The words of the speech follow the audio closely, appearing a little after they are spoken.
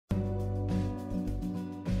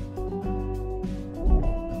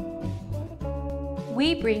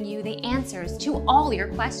we bring you the answers to all your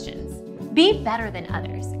questions. Be better than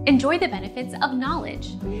others. Enjoy the benefits of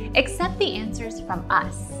knowledge. Accept the answers from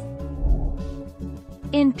us.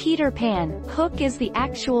 In Peter Pan, Hook is the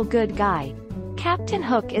actual good guy. Captain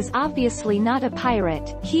Hook is obviously not a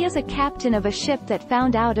pirate, he is a captain of a ship that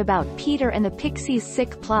found out about Peter and the Pixies'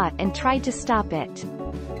 sick plot and tried to stop it.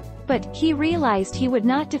 But he realized he would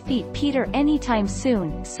not defeat Peter anytime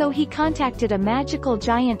soon, so he contacted a magical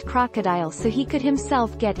giant crocodile so he could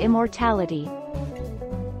himself get immortality.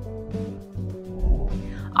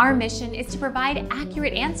 Our mission is to provide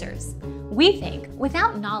accurate answers. We think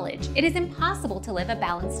without knowledge, it is impossible to live a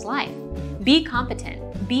balanced life. Be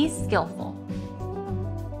competent, be skillful.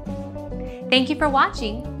 Thank you for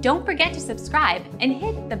watching. Don't forget to subscribe and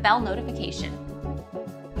hit the bell notification.